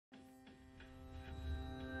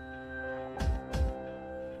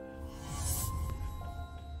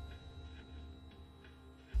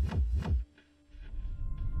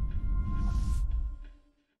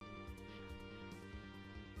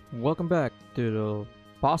Welcome back to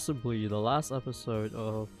possibly the last episode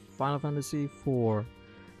of Final Fantasy IV.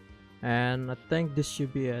 And I think this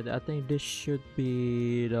should be it. I think this should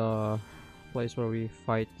be the place where we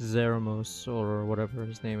fight Zeromus or whatever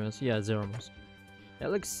his name is. Yeah, Zeromus.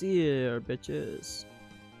 Elixir, bitches.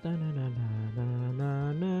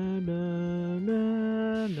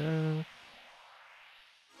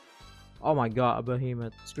 Oh my god, a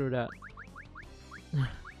behemoth. Screw that.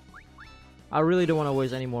 I really don't want to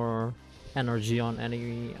waste any more energy on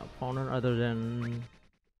any opponent other than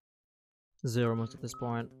Zeromus at this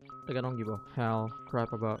point. Like, I don't give a hell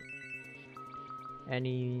crap about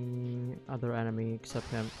any other enemy except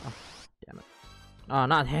him. Oh, damn it. Ah,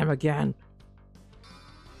 not him again!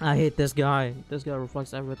 I hate this guy. This guy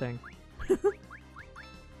reflects everything.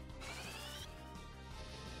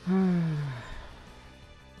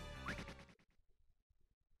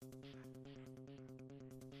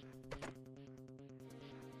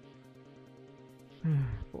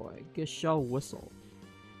 Boy, Gishell Whistle.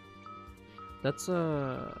 That's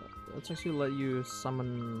actually let you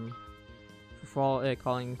summon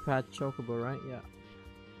calling Fat Chocobo, right? Yeah.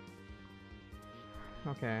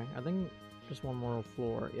 Okay, I think just one more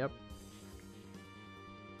floor. Yep.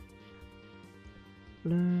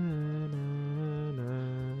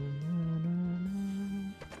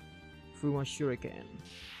 Fuma Shuriken.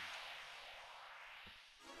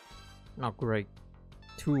 Oh great,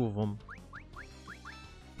 two of them.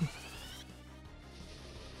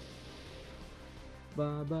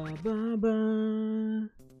 Ba ba ba ba.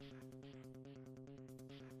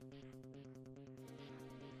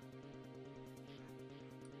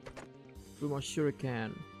 Fuma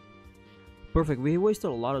Shuriken. Perfect. We wasted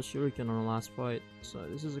a lot of Shuriken on the last fight, so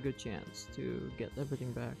this is a good chance to get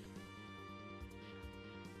everything back.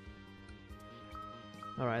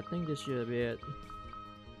 Alright, I think this should be it.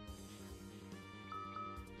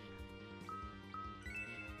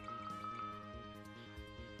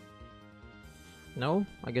 No?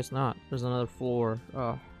 I guess not. There's another floor.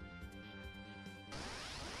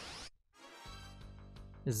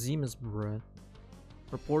 Zemus breath.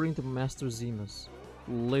 Reporting to Master Zemus.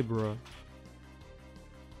 Libra.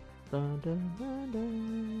 Dun, dun, dun,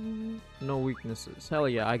 dun. No weaknesses. Hell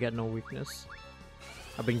yeah, I got no weakness.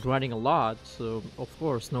 I've been grinding a lot, so of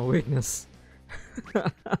course no weakness.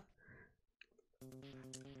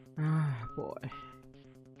 Ah, boy.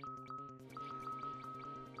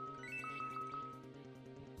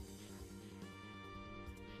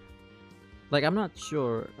 Like, I'm not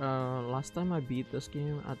sure. Last time I beat this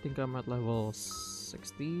game, I think I'm at level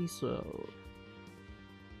 60, so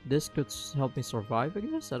this could help me survive, I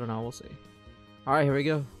guess? I don't know, we'll see. Alright, here we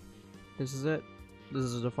go. This is it. This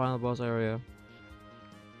is the final boss area.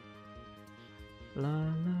 La la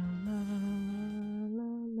la la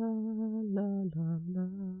la la la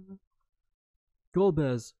la.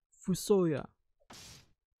 Golbez, Fusoya.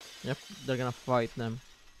 Yep, they're gonna fight them.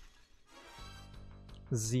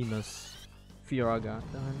 Zemus. Firaga.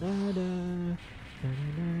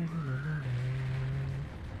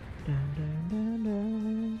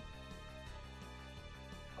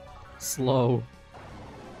 Slow.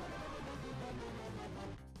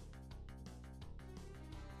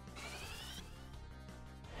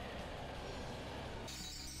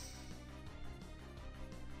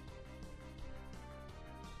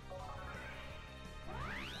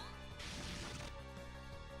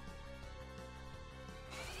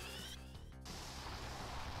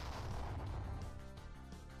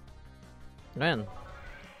 Man.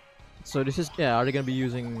 So this is, yeah, are they gonna be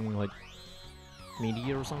using like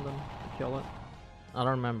meteor or something to kill it? I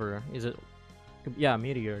don't remember. Is it, yeah,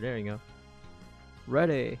 meteor, there you go.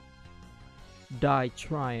 Ready. Die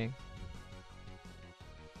trying.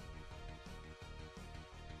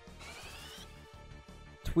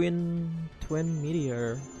 Twin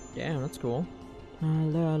meteor. Damn, that's cool.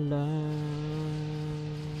 La la.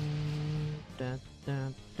 Da, da,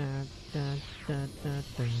 da, da, da, da, da,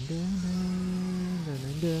 da.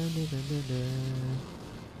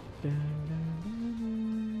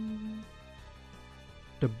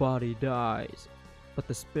 The body dies, but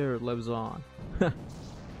the spirit lives on.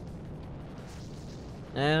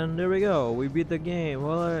 And there we go, we beat the game.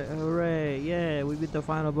 Well, hooray, yeah, we beat the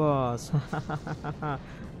final boss.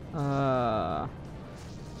 That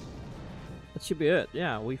should be it.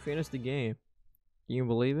 Yeah, we finished the game. Can you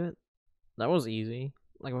believe it? That was easy.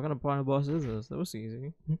 Like, what kind of final boss is this? That was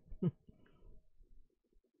easy.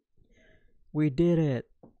 We did it.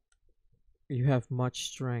 You have much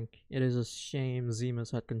strength. It is a shame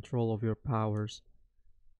Zemus had control of your powers.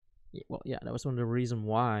 Well, yeah, that was one of the reasons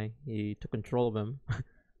why he took control of him.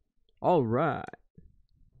 Alright.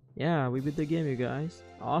 Yeah, we beat the game, you guys.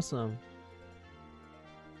 Awesome.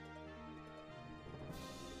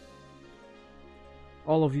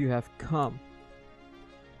 All of you have come.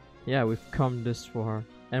 Yeah, we've come this far.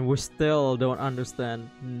 And we still don't understand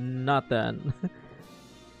nothing.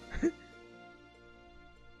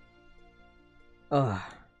 Ugh.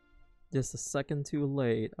 Just a second too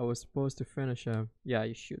late. I was supposed to finish him. Yeah,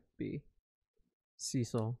 you should be.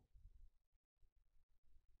 Cecil.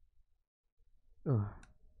 Ugh.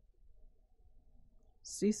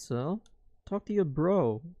 Cecil? Talk to your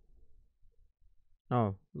bro.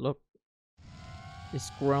 Oh, look. He's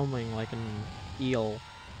squirming like an eel.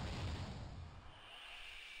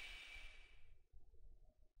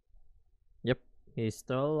 Yep, he's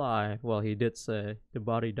still alive. Well, he did say the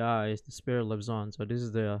body dies, the spirit lives on. So this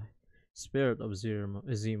is the spirit of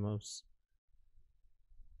Zeromus.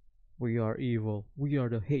 We are evil. We are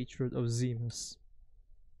the hatred of Zeromus.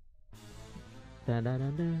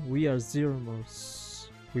 We are Zeromus.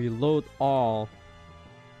 We load all.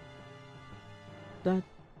 That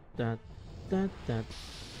that that that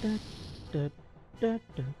that that that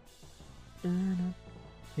that.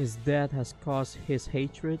 His death has caused his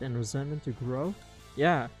hatred and resentment to grow?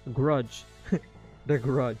 Yeah, grudge. The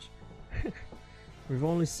grudge. We've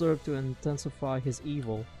only served to intensify his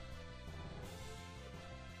evil.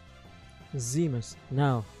 Zemus,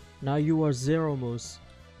 now you are Zeromus.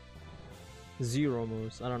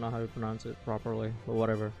 Zeromus, I don't know how to pronounce it properly, but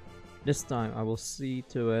whatever. This time I will see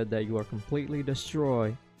to it that you are completely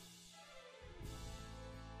destroyed.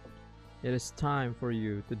 It is time for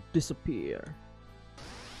you to disappear.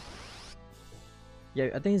 Yeah,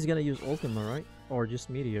 I think he's gonna use Ultima, right? Or just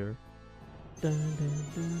Meteor. Dun, dun,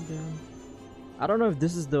 dun, dun. I don't know if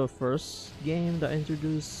this is the first game that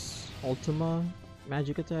introduced Ultima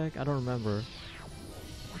magic attack. I don't remember.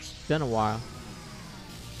 It's been a while.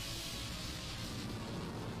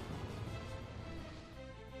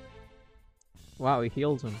 Wow, he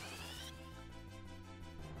heals him.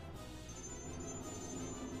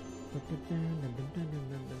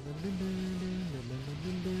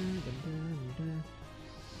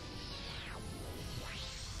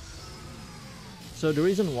 So the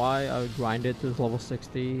reason why I grinded to level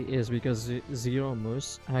 60 is because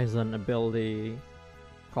Zeromus has an ability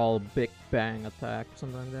called Big Bang Attack,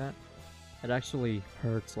 something like that. It actually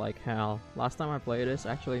hurts like hell. Last time I played this,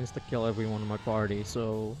 I actually insta-kill everyone in my party,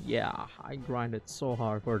 so yeah, I grinded so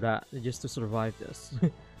hard for that, just to survive this.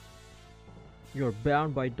 You're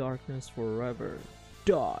bound by darkness forever.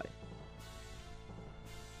 Die!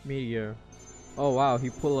 Meteor. Oh wow, he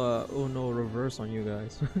pulled a Uno reverse on you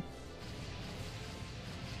guys.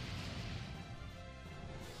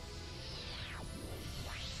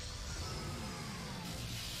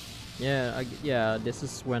 Yeah, this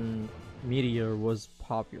is when Meteor was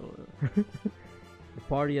popular. The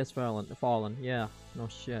party has fallen. Yeah, no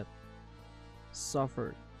shit.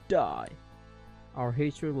 Suffer, die. Our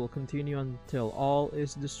hatred will continue until all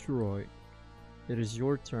is destroyed. It is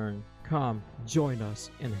your turn. Come, join us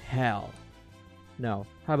in hell. No,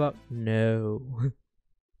 how about no?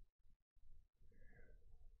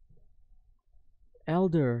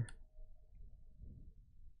 Elder.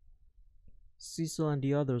 Cecil and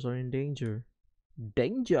the others are in danger.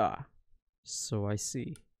 Danger! So I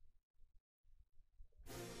see.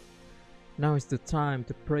 Now is the time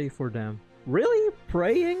to pray for them. Really?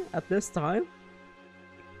 Praying at this time?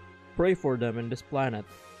 Pray for them in this planet.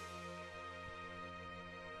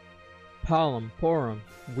 Palom, Porum,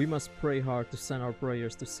 we must pray hard to send our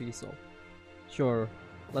prayers to Cecil. Sure,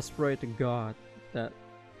 let's pray to God that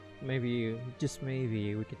maybe, just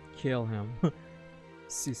maybe, we could kill him.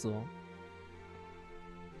 Cecil,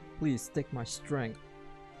 please take my strength.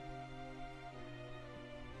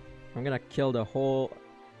 I'm gonna kill the whole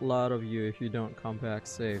lot of you if you don't come back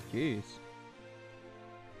safe. Jeez.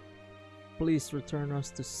 Please return us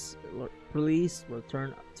to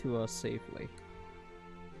us safely.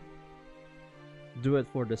 Do it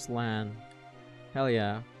for this land. Hell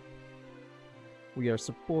yeah. We are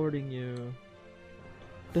supporting you.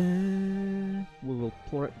 We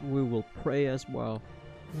will pray as well.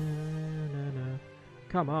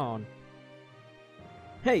 Come on.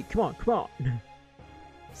 Hey, come on.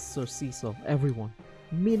 Sir Cecil, everyone.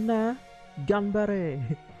 Minna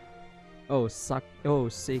Ganbare. Oh,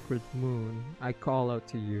 sacred moon, I call out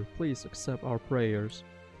to you. Please accept our prayers.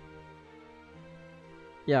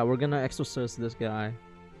 Yeah, we're gonna exorcise this guy.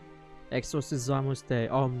 Exorcizamus te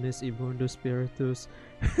omnis immundo spiritus.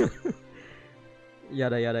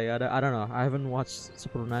 Yada yada yada. I don't know. I haven't watched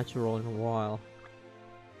Supernatural in a while.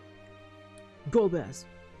 Golbez.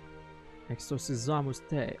 Exorcizamus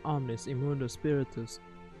te omnis immundo spiritus.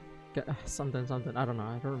 Something, something. I don't know.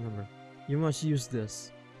 I don't remember. You must use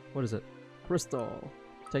this. What is it? Crystal.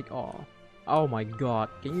 Take all. Oh my god.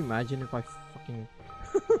 Can you imagine if I fucking...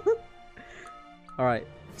 Alright.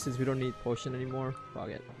 Since we don't need potion anymore, fuck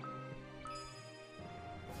it.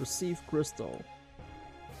 Receive crystal.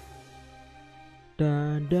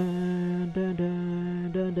 Dun, dun, dun,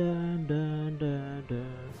 dun, dun, dun, dun, dun,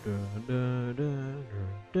 dun, dun, dun,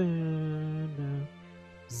 dun, dun.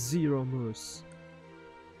 Zeromus.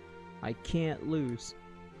 I can't lose.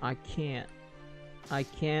 I can't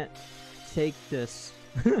take this.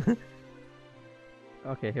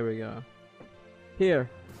 Okay, here we go. Here.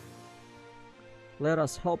 Let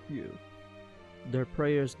us help you. Their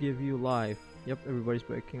prayers give you life. Yep, everybody's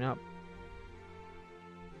waking up.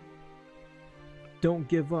 Don't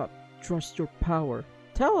give up. Trust your power.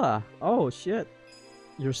 Tella! Oh shit.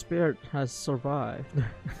 Your spirit has survived.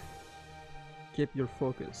 Keep your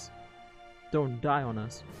focus. Don't die on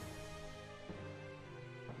us.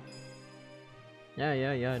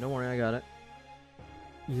 Yeah, don't worry, I got it.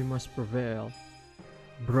 You must prevail.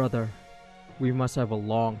 Brother, we must have a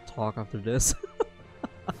long talk after this.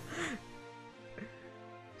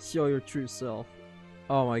 Show your true self.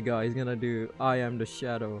 Oh my god, he's gonna do I am the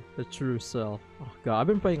shadow, the true self. Oh god, I've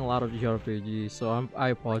been playing a lot of JRPG, so I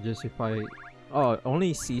apologize if I... Oh,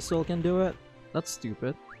 only Cecil can do it? That's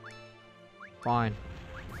stupid. Fine.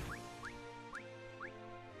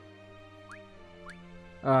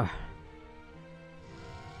 Alright,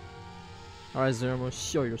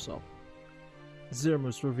 Zeromus, show yourself.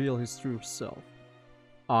 Zeromus reveal his true self.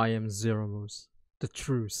 I am Zeromus, the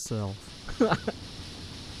true self.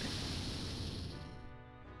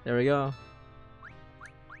 There we go.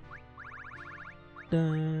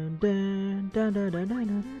 Dun, dun, dun, dun, dun, dun, dun,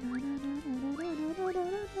 dun.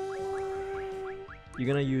 You're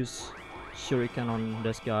gonna use Shuriken on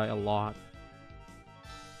this guy a lot.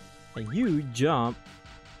 And you jump.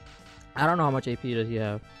 I don't know how much AP does he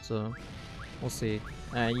have, so we'll see.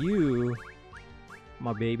 And you,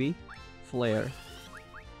 my baby, flare.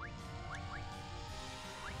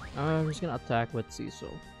 I'm just gonna attack with Cecil.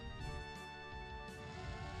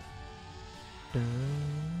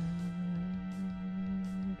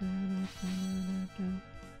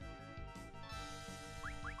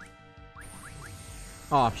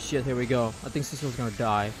 Oh shit, here we go. I think Cecil's gonna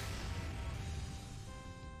die.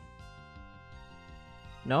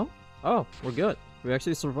 No? Oh, we're good. We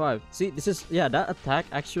actually survived. See, this is... Yeah, that attack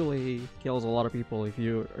actually kills a lot of people if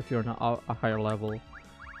you're not a higher level.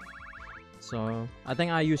 So, I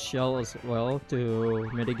think I use Shell as well to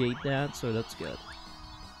mitigate that, so that's good.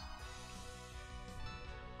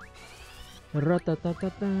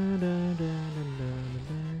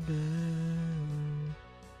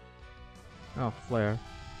 Oh, flare.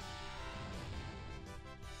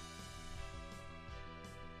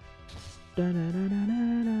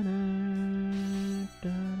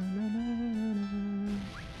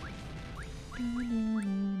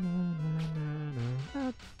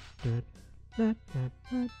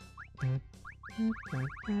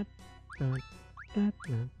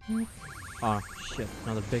 Oh shit,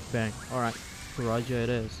 another big bang. Alright, Kuraja it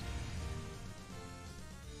is.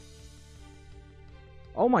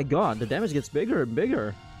 Oh my god, the damage gets bigger and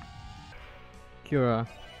bigger. Cura.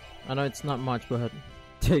 I know it's not much, but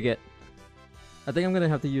take it. I think I'm gonna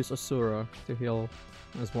have to use Asura to heal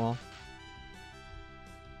as well.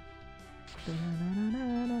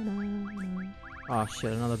 Oh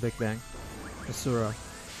shit, another big bang. Asura.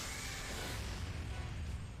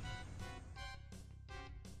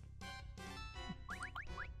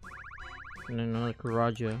 And then another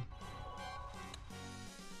Kuraja.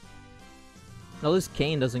 At least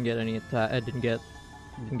Kane doesn't get any attack. Didn't get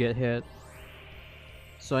hit.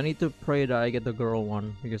 So I need to pray that I get the girl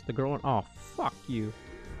one, because the girl one... Oh, fuck you.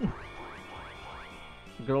 The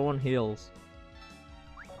girl one heals.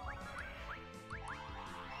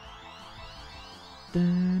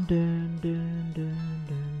 Dun, dun, dun, dun,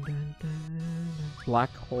 dun, dun, dun.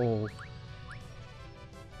 Black hole.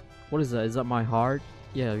 What is that? Is that my heart?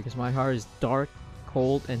 Yeah, because my heart is dark,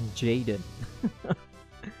 cold, and jaded.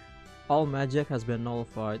 All magic has been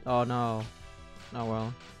nullified. Oh no. Oh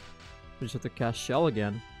well. We just have to cast Shell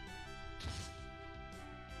again.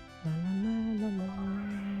 La la la la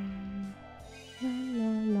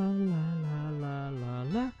la la la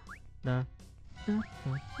la la.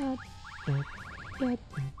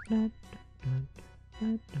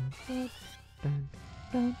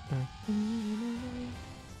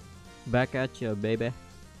 Back at you, baby.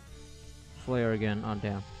 Flare again. Oh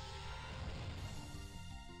damn.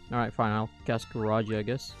 Alright, fine. I'll cast Kuraja, I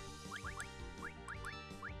guess.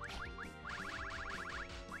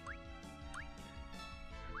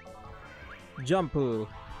 Jumpu.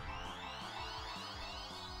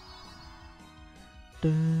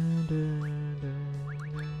 I'm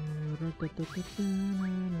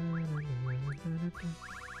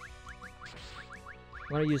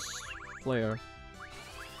gonna use flare.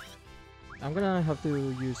 I'm gonna have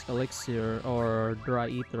to use elixir or dry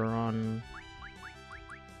ether on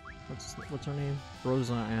what's her name?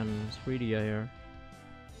 Rosa and Sweetia here.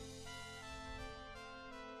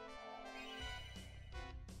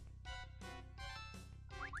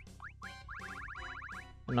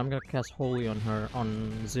 And I'm gonna cast Holy on her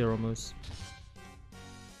on Zeromus.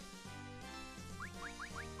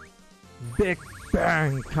 Big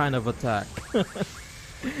bang kind of attack.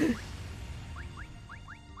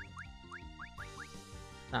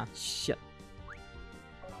 Ah, shit.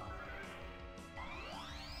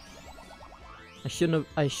 I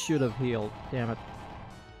should have healed, damn it.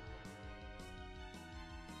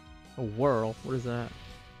 A whirl, what is that?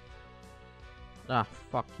 Ah,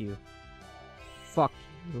 fuck you. Fuck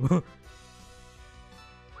you.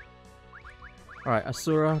 Alright,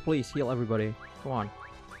 Asura, please heal everybody. Come on.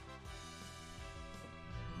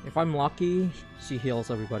 If I'm lucky, she heals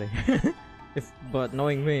everybody. But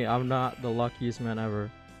knowing me, I'm not the luckiest man ever.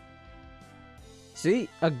 See?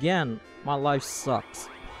 Again, my life sucks.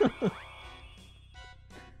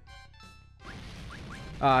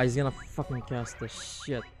 Ah, he's gonna fucking cast the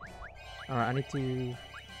shit. Alright, I need to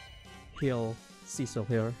heal Cecil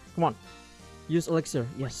here. Come on. Use elixir.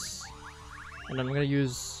 Yes. And then I'm gonna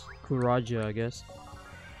use Kuraja, I guess,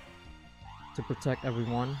 to protect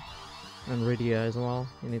everyone. And Rydia as well.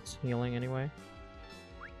 He needs healing anyway.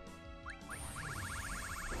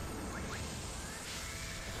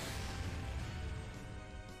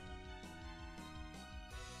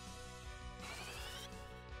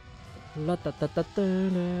 I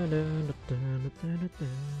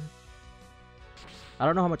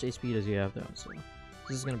don't know how much HP does he have though, so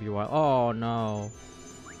this is gonna be a while. Oh no.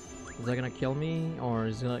 Is that gonna kill me? Or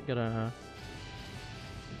is it gonna...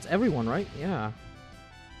 It's everyone, right? Yeah.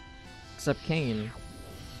 Except Kane.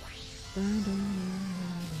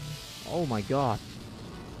 Oh my god.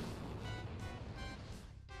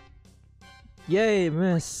 Yay,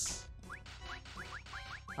 miss!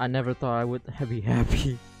 I never thought I would be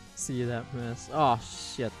happy to see that miss. Oh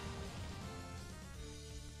shit.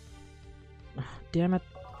 Damn it.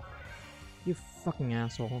 You fucking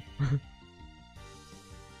asshole.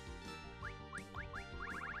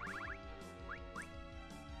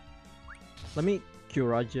 Let me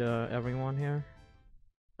Kuraja everyone here.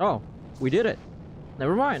 Oh, we did it.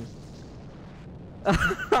 Never mind.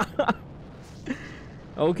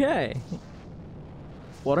 Okay.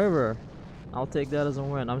 Whatever. I'll take that as a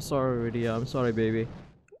win. I'm sorry, Rydia. I'm sorry, baby.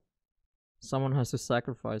 Someone has to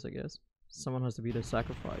sacrifice, I guess. Someone has to be the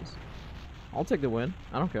sacrifice. I'll take the win.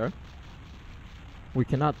 I don't care. We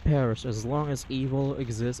cannot perish as long as evil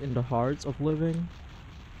exists in the hearts of living.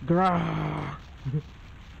 Grah!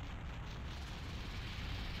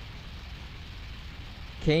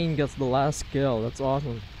 Kane gets the last kill. That's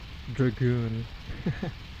awesome. Dragoon.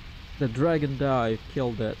 The Dragon Dive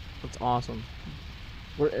killed it. That's awesome.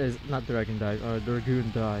 Where is not Dragon Dive?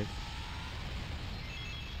 Dragoon Dive.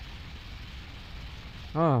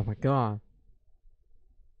 Oh my god.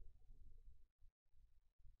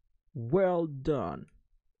 Well done.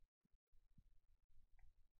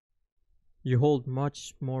 You hold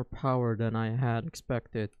much more power than I had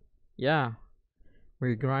expected. Yeah.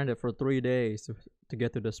 We grinded for 3 days to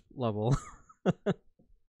get to this level.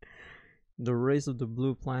 The race of the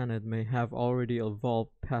blue planet may have already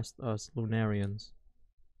evolved past us Lunarians.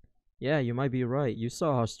 Yeah, you might be right. You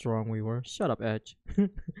saw how strong we were. Shut up, Edge.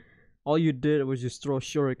 All you did was just throw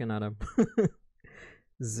shuriken at him.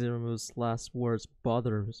 Zeromus' last words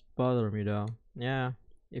bother me though. Yeah,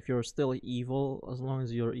 if you're still evil, as long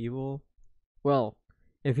as you're evil. Well,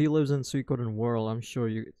 if he lives in Suikoden world, I'm sure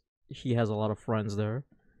he has a lot of friends there.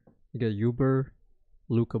 You got Uber,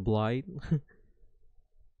 Luca Blight.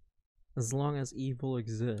 As long as evil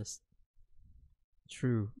exists.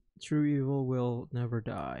 True evil will never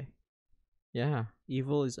die. Yeah,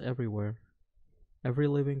 evil is everywhere. Every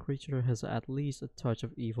living creature has at least a touch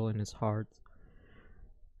of evil in its heart.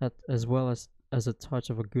 As well as a touch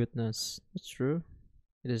of a goodness. It's true.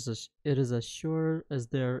 It is as sure as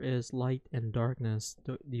there is light and darkness,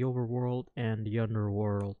 the overworld and the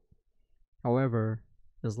underworld. However,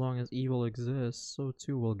 as long as evil exists, so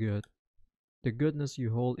too will good. The goodness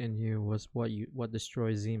you hold in you was what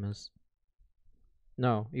destroyed Zemus.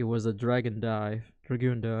 No, it was a Dragoon Dive.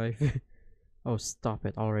 Oh, stop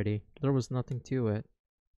it already. There was nothing to it.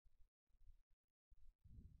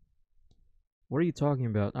 What are you talking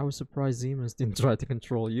about? I was surprised Zemus didn't try to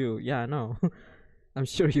control you. Yeah, I know. I'm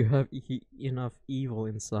sure you have enough evil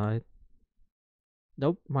inside.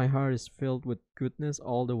 Nope, my heart is filled with goodness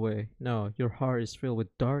all the way. No, your heart is filled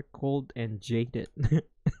with dark, cold, and jaded.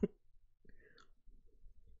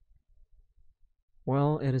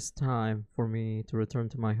 Well, it is time for me to return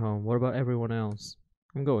to my home. What about everyone else?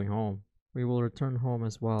 I'm going home. We will return home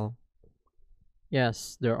as well.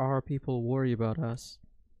 Yes, there are people worried about us.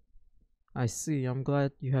 I see. I'm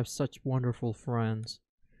glad you have such wonderful friends.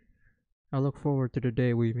 I look forward to the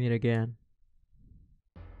day we meet again.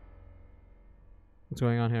 What's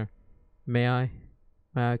going on here? May I?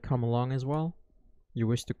 May I come along as well? You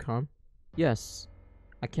wish to come? Yes.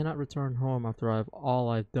 I cannot return home after all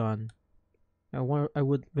I've done. I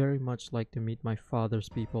would very much like to meet my father's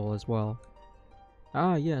people as well.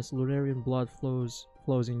 Ah, yes, Lunarian blood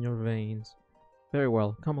flows in your veins. Very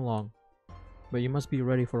well, come along. But you must be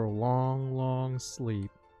ready for a long, long sleep.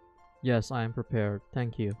 Yes, I am prepared.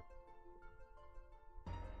 Thank you.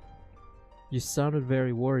 You sounded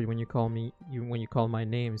very worried when you called my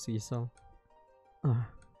name, Cecil.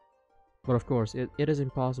 But of course, it is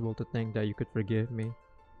impossible to think that you could forgive me.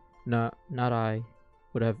 Not I,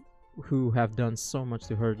 who have done so much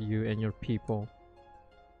to hurt you and your people.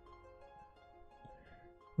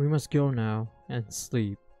 We must go now and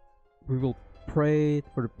sleep. We will pray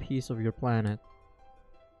for the peace of your planet.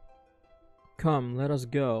 Come, let us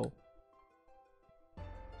go.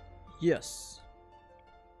 Yes.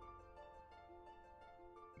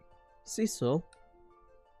 Cecil,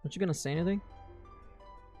 aren't you gonna say anything?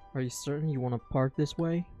 Are you certain you want to part this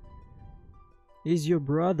way? He's your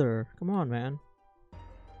brother. Come on, man.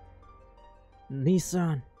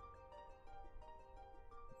 Nissan.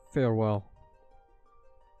 Farewell.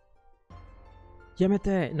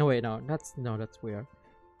 Yamete. No wait, no, that's weird.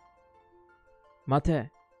 Mate.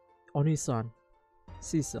 Oni-san.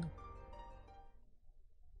 Cecil.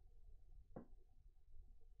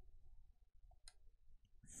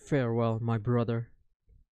 Farewell, my brother.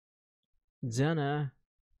 Jana.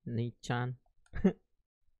 Ni-chan.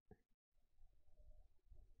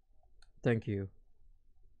 Thank you.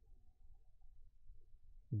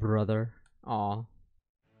 Brother. Aw.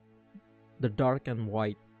 The dark and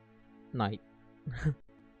white night.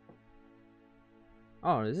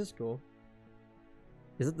 Oh, this is cool.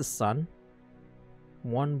 Is it the sun?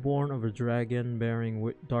 One born of a dragon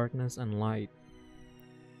bearing darkness and light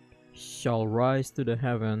shall rise to the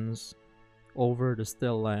heavens over the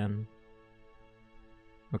still land.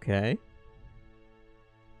 Okay.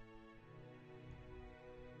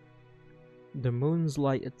 The moon's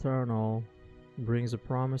light eternal brings a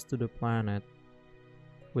promise to the planet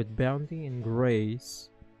with bounty and grace.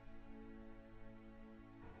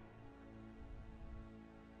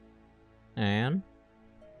 And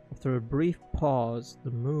after a brief pause,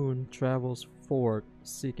 the moon travels forth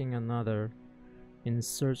seeking another in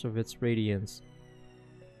search of its radiance.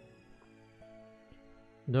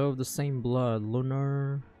 Though of the same blood,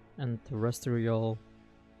 lunar and terrestrial,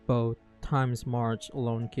 both time's march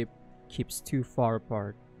alone keeps too far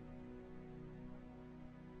apart.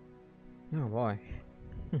 Oh boy.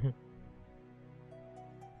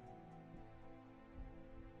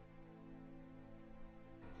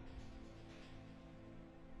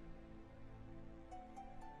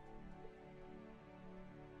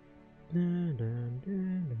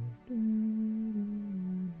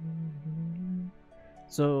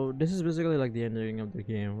 So this is basically like the ending of the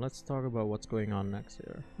game. Let's talk about what's going on next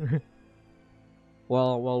here.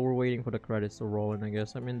 Well, while we're waiting for the credits to roll in, I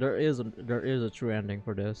guess. I mean, there is a true ending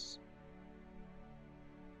for this.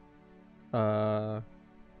 A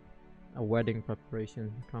wedding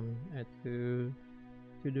preparation come to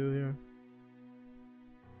do here.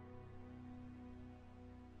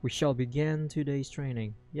 We shall begin today's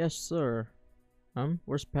training. Yes, sir.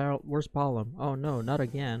 Where's Palom? Oh no, not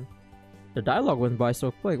again. The dialogue went by so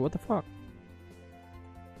quick. What the fuck?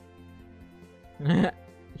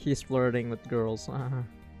 He's flirting with girls.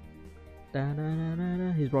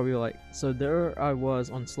 He's probably like, so there I was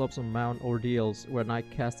on slopes of Mount Ordeals when I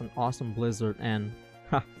cast an awesome blizzard and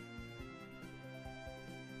ha.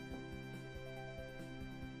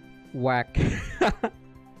 Whack.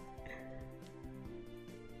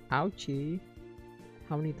 Ouchie.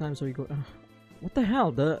 How many times are you going? What the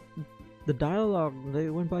hell? The dialogue, they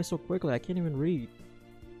went by so quickly, I can't even read.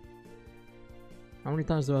 How many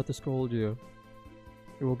times do I have to scold you?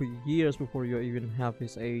 It will be years before you even have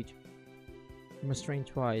his age. You must train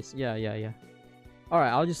twice. Yeah.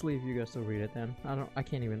 Alright, I'll just leave you guys to read it then. I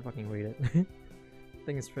can't even fucking read it. I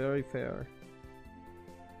think it's very fair.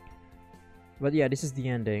 But yeah, this is the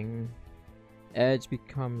ending. Edge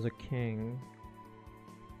becomes a king.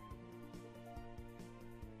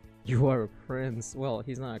 You are a prince. Well,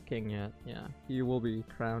 he's not a king yet. Yeah, he will be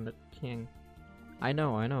crowned a king. I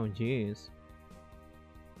know, jeez.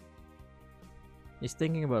 He's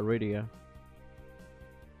thinking about Rydia.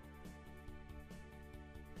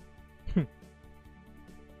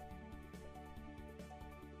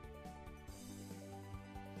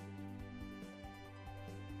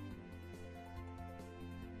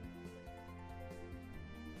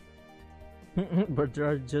 But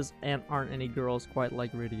there just aren't any girls quite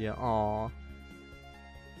like Rydia. Aww.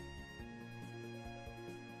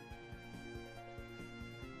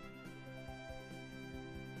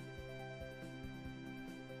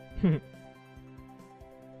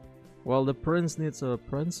 Well, the prince needs a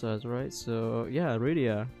princess, right? So yeah,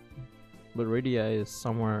 Rydia. But Rydia is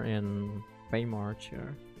somewhere in Feymarch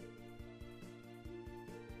here.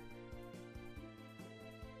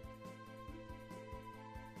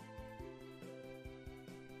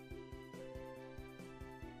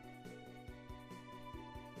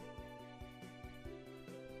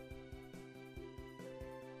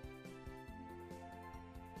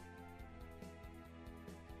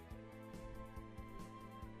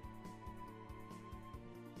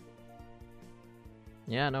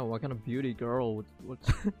 Yeah, no, what kind of beauty girl would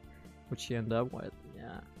would she end up with?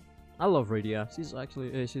 Yeah, I love Rydia.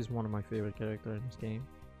 She's one of my favorite characters in this game,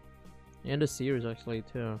 and the series actually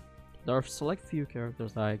too. There are select few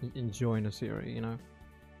characters that I enjoy in the series. You know,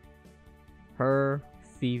 her,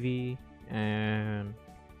 Phoebe, and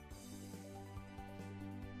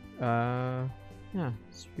yeah,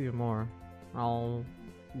 just a few more. I'll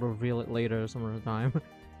reveal it later some other time.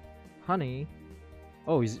 Honey,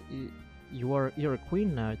 oh, you're a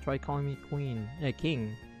queen now. Try calling me queen. Yeah,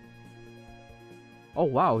 king. Oh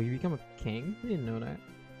wow, you become a king? I didn't know that.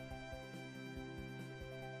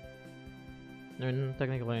 And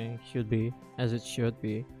technically, should be, as it should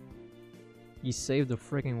be. You saved the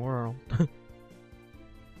freaking world.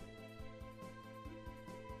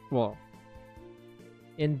 Well,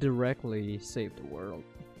 indirectly saved the world.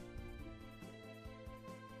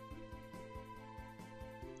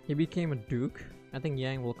 He became a duke. I think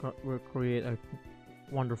Yang will create a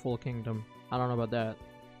wonderful kingdom. I don't know about that.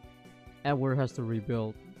 Edward has to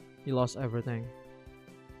rebuild. He lost everything.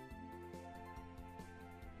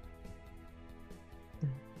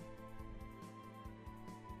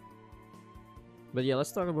 But yeah,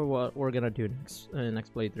 let's talk about what we're gonna do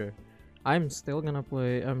next playthrough. I'm still in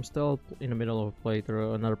the middle of a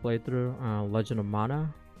playthrough, another playthrough, Legend of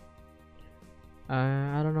Mana.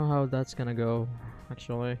 I don't know how that's gonna go,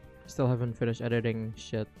 actually. Still haven't finished editing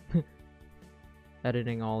shit.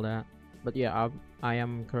 Editing all that. But yeah, I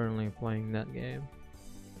am currently playing that game.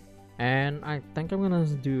 And I think I'm gonna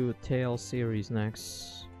do Tales series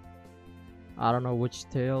next. I don't know which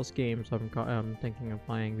Tales games I'm thinking of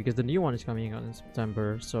playing, because the new one is coming out in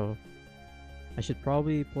September, so I should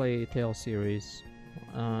probably play Tales series,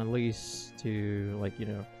 at least to, like, you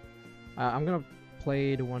know, I'm gonna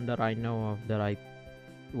play the one that I know of that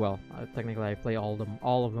technically I play all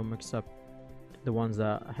of them except the ones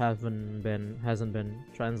that hasn't been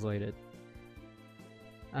translated.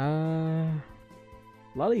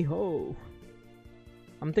 Lolly ho.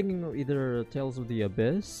 I'm thinking of either Tales of the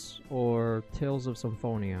Abyss or Tales of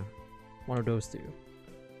Symphonia. One of those two.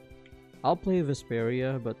 I'll play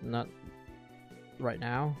Vesperia, but not right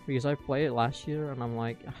now, because I played it last year and I'm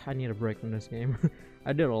like, I need a break from this game.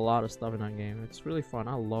 I did a lot of stuff in that game. It's really fun.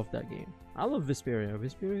 I love that game. I love Vesperia.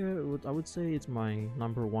 Vesperia, I would say it's my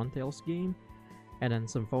 #1 Tales game. And then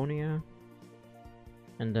Symphonia.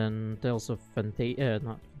 And then Tales of not Fantasia,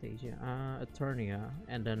 Eternia.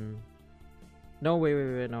 And then... No, wait,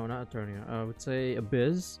 no, not Eternia. I would say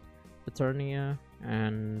Abyss, Eternia,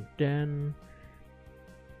 and then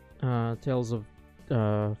Tales of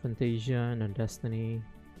Fantasia, and then Destiny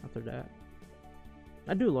after that.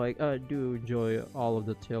 I do enjoy all of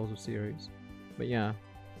the Tales of series. But yeah,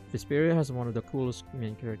 Vesperia has one of the coolest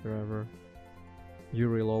main character ever.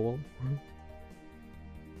 Yuri Lowell.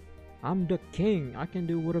 I'm the king, I can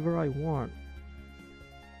do whatever I want.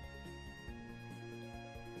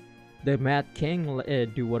 The Mad King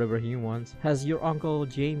do whatever he wants. Has your Uncle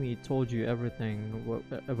Jamie told you everything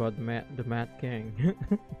about the Mad King?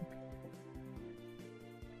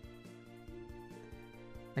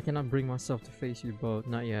 I cannot bring myself to face you both,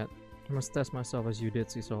 not yet. I must test myself as you did,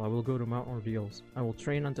 Cecil. I will go to Mount Ordeals. I will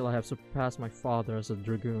train until I have surpassed my father as a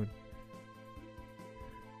dragoon.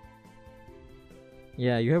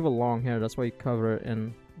 Yeah, you have a long hair, that's why you cover it,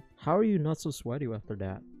 and how are you not so sweaty after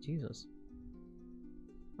that? Jesus.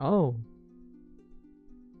 Oh.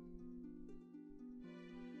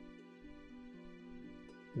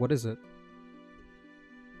 What is it?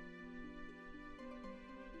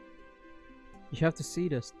 You have to see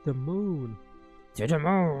this. The moon. To the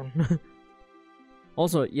moon.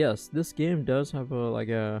 Also, yes, this game does have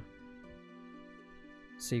a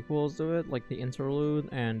sequels to it, like the interlude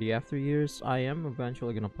and the after years. I am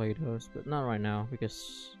eventually gonna play those, but not right now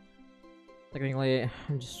because technically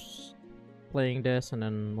I'm just playing this and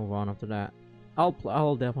then move on after that.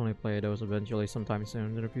 I'll definitely play those eventually sometime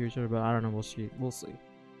soon in the future, but I don't know. We'll see. We'll see.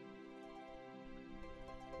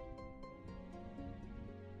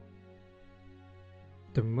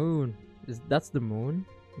 The moon that's the moon?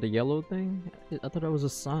 The yellow thing? I thought that was a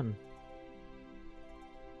sun.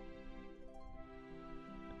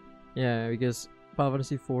 Yeah, because Final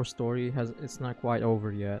Fantasy IV story it's not quite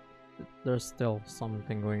over yet. There's still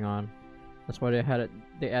something going on. That's why they had it.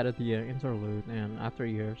 They added the interlude and after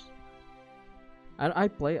years. I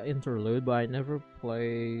play interlude, but I never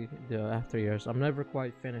play the after years. I'm never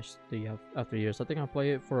quite finished the after years. I think I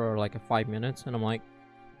play it for like 5 minutes, and I'm like,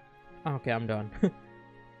 okay, I'm done.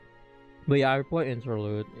 But yeah, I play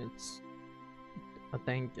interlude. It's, I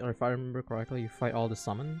think, or if I remember correctly, you fight all the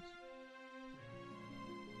summons.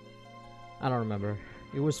 I don't remember.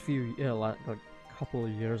 It was like a couple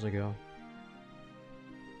of years ago,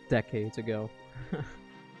 decades ago.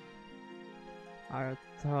 I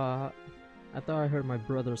thought I heard my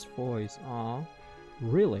brother's voice. Aw,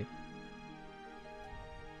 really?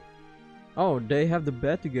 Oh, they have the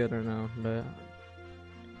bed together now.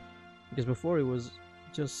 Because before it was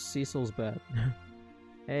just Cecil's bed.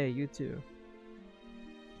 Hey, you too.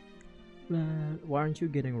 Why aren't you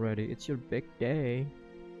getting ready? It's your big day.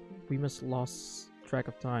 We must lost track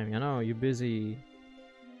of time. I know you're busy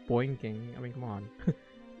boinking. I mean, come on.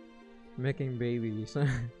 Making babies.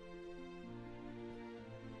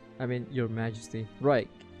 I mean, your majesty. Right.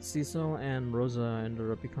 Cecil and Rosa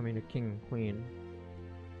ended up becoming the king and queen.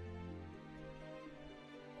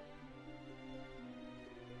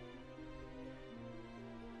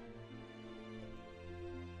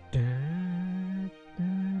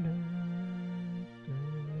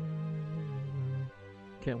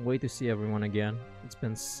 Can't wait to see everyone again. It's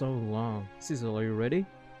been so long. Cecil, are you ready?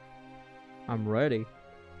 I'm ready.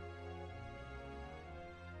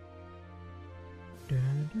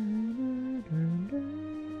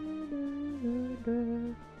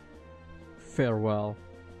 Farewell.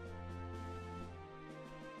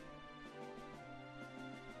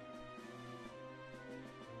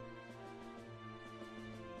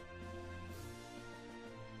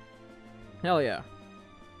 Hell yeah.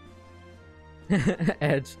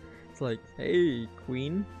 Edge. It's like, hey,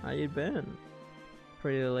 queen, how you been?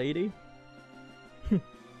 Pretty lady?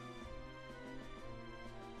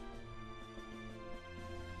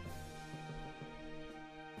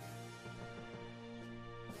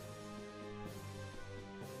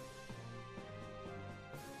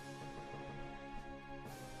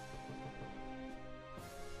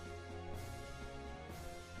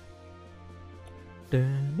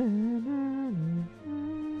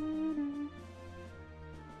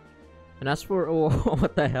 And as for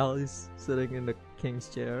what the hell is sitting in the king's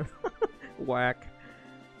chair? Whack.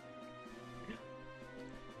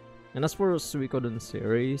 And as for Suikoden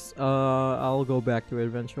series, I'll go back to it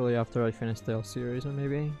eventually after I finish Tales series, or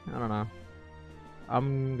maybe I don't know.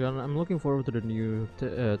 I'm looking forward to the new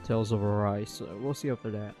Tales of Arise. So we'll see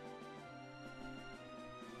after that.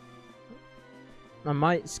 I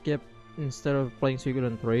might skip. Instead of playing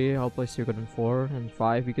Suikoden 3, I'll play Suikoden 4 and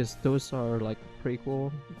 5 because those are like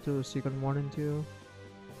prequel to Suikoden 1 and 2,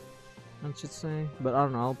 I should say. But I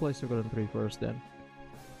don't know, I'll play Suikoden 3 first then.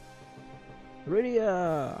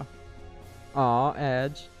 Rydia! Aw,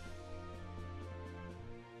 Edge.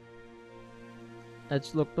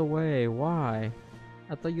 Edge looked away, why?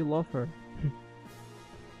 I thought you loved her.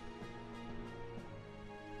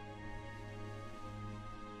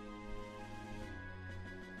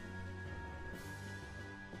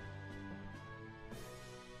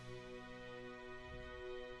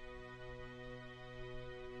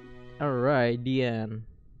 Alright, the end.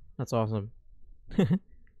 That's awesome.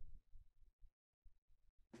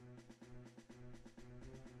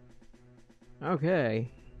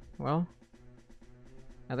 Okay, well,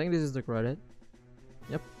 I think this is the credit.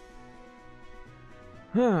 Yep.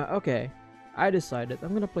 Okay, I decided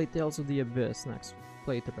I'm gonna play Tales of the Abyss next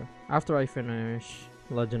playthrough. After I finish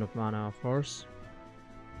Legend of Mana, of course.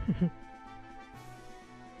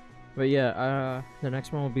 But yeah, the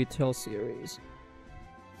next one will be Tales series.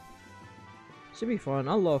 Should be fun.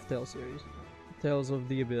 I love Tales series. Tales of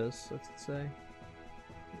the Abyss, I should say.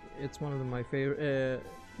 It's one of my favorite.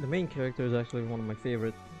 The main character is actually one of my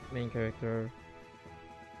favorite main character.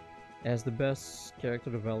 As the best character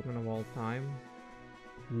development of all time.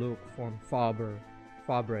 Luke from Fabre,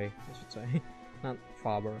 I should say. not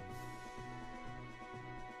Faber.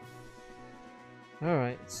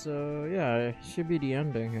 Alright, so yeah, it should be the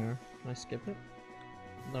ending here. Can I skip it?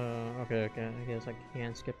 Okay, I guess I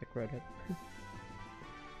can't skip the credit.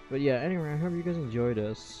 But yeah, anyway, I hope you guys enjoyed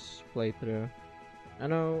this playthrough. I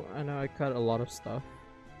know I cut a lot of stuff,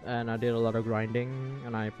 and I did a lot of grinding,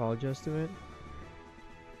 and I apologize to it.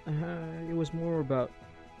 It was more about,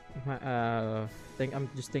 I'm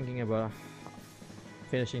just thinking about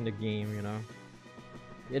finishing the game, you know.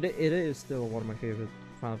 It is still one of my favorite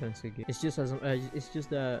Final Fantasy games. It's just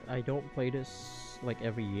that I don't play this like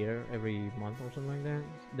every year, every month or something like that.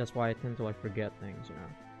 That's why I tend to like forget things, you know.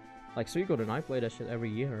 Like Suikoden, I play that shit every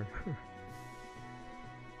year.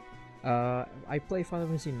 I play Final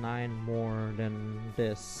Fantasy 9 more than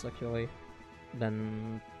this actually,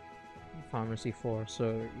 than Final Fantasy 4.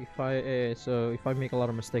 So if I make a lot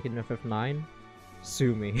of mistake in FF9,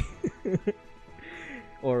 sue me.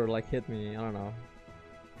 Or like hit me, I don't know.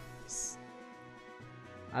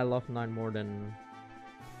 I love 9 more than,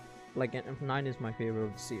 like, F9 is my favorite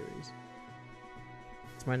of the series.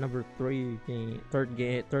 It's my number 3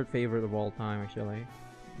 third favorite of all time actually.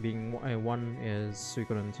 Being 1 is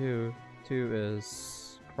Suikoden 2, 2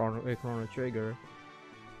 is Chrono Trigger,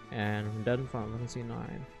 and then Final Fantasy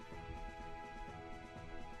 9.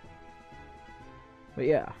 But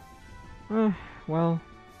yeah, well,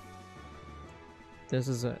 this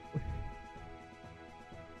is it.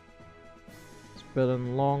 It's been a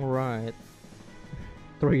long ride.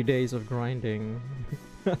 3 days of grinding.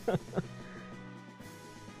 It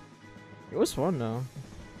was fun though.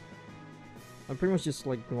 I pretty much just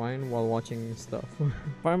like grind while watching stuff.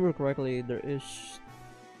 If I remember correctly, there is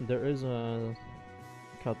a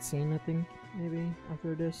cutscene, I think, maybe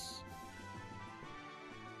after this.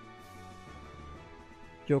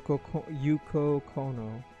 Yuko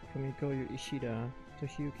Kono, Kumiko Ishida,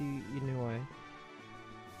 Toshiyuki Inoue,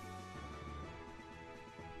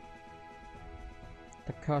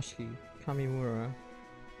 Takashi Kamimura,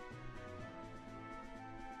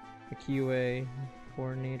 the QA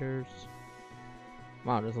coordinators.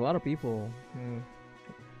 Wow, there's a lot of people.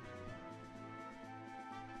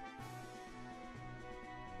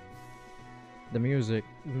 The music,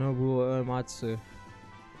 Nobuo Uematsu.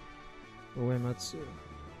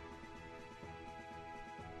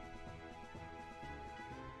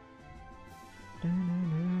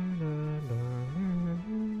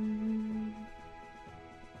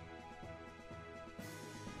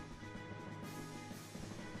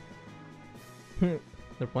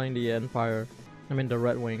 They're playing the Empire. I mean the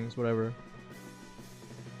Red Wings, whatever.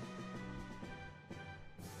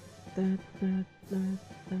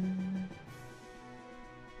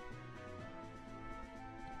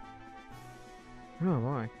 Oh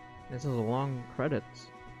boy, this is a long credits.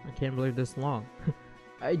 I can't believe this long.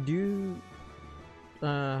 I do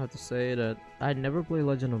have to say that I never played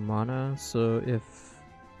Legend of Mana, so if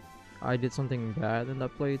I did something bad in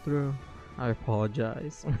that playthrough, I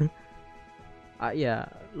apologize. Yeah,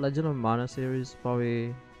 Legend of Mana series,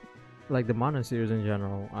 probably, like the Mana series in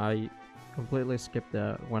general, I completely skipped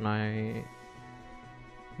that when I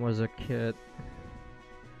was a kid.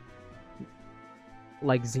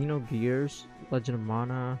 Like Xenogears, Legend of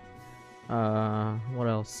Mana, what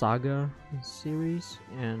else? Saga series,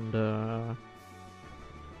 and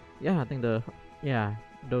yeah, I think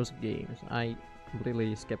those games I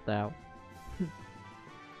completely skipped out.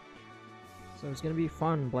 So it's gonna be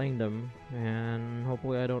fun playing them, and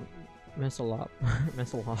hopefully I don't miss a lot.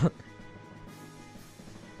 Miss a lot.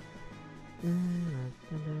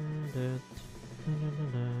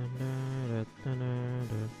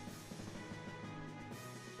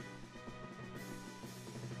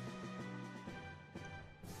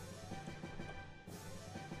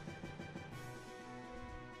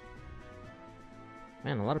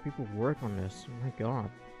 Man, a lot of people work on this. Oh my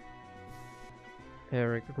god.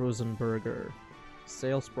 Eric Rosenberger.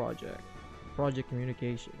 Sales project. Project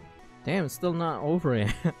communication. Damn, it's still not over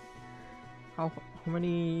yet. How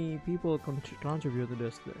many people contribute to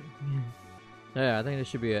this thing? Yeah, I think this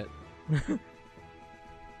should be it.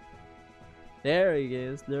 There he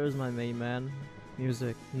is. There's my main man.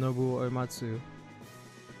 Music. Nobuo Uematsu.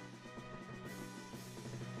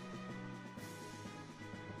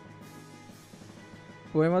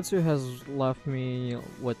 Uematsu has left me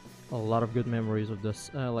with a lot of good memories of this,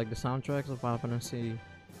 like the soundtracks of Final Fantasy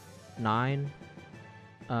 9,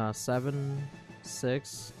 7,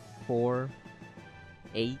 6, 4,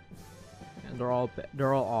 8, and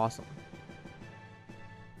they're all awesome.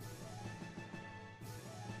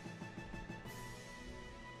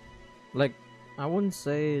 Like, I wouldn't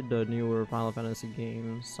say the newer Final Fantasy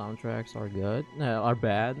games soundtracks are good, are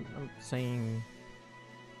bad. I'm saying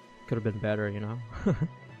could have been better, you know.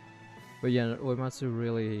 But yeah, Uematsu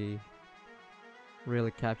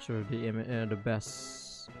really captured the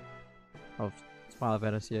best of Final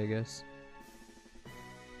Fantasy, I guess.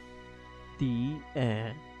 The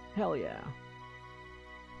end. Hell yeah.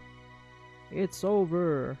 It's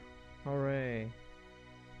over. Hooray.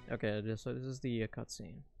 Okay, so this is the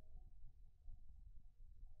cutscene.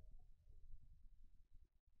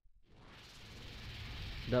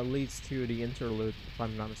 That leads to the interlude, if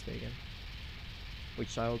I'm not mistaken.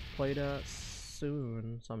 Which I'll play that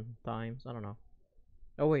soon, sometimes. I don't know.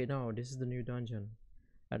 Oh wait, no, this is the new dungeon.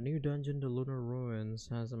 A new dungeon, the lunar ruins,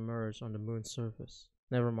 has emerged on the moon's surface.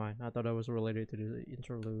 Never mind, I thought that was related to the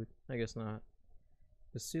interlude. I guess not.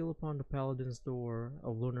 The seal upon the paladin's door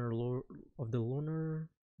of the lunar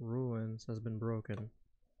ruins has been broken.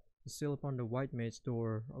 The seal upon the white mage's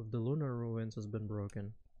door of the lunar ruins has been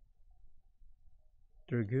broken.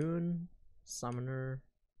 Dragoon, summoner,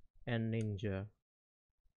 and ninja.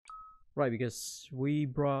 Right, because we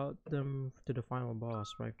brought them to the final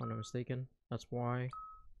boss, right? If I'm not mistaken. That's why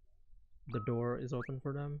the door is open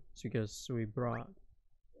for them. It's because we brought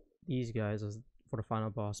these guys as for the final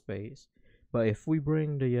boss phase. But if we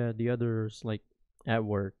bring the others like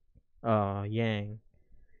Edward, Yang,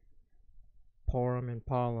 Porum, and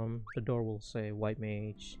Palom, the door will say white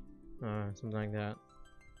mage, something like that.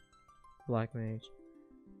 Black mage.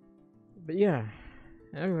 But yeah.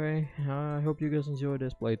 Anyway, I hope you guys enjoyed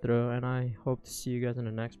this playthrough, and I hope to see you guys in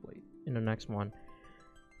the next one.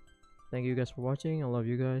 Thank you guys for watching. I love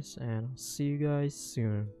you guys, and I'll see you guys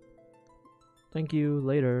soon. Thank you.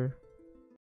 Later.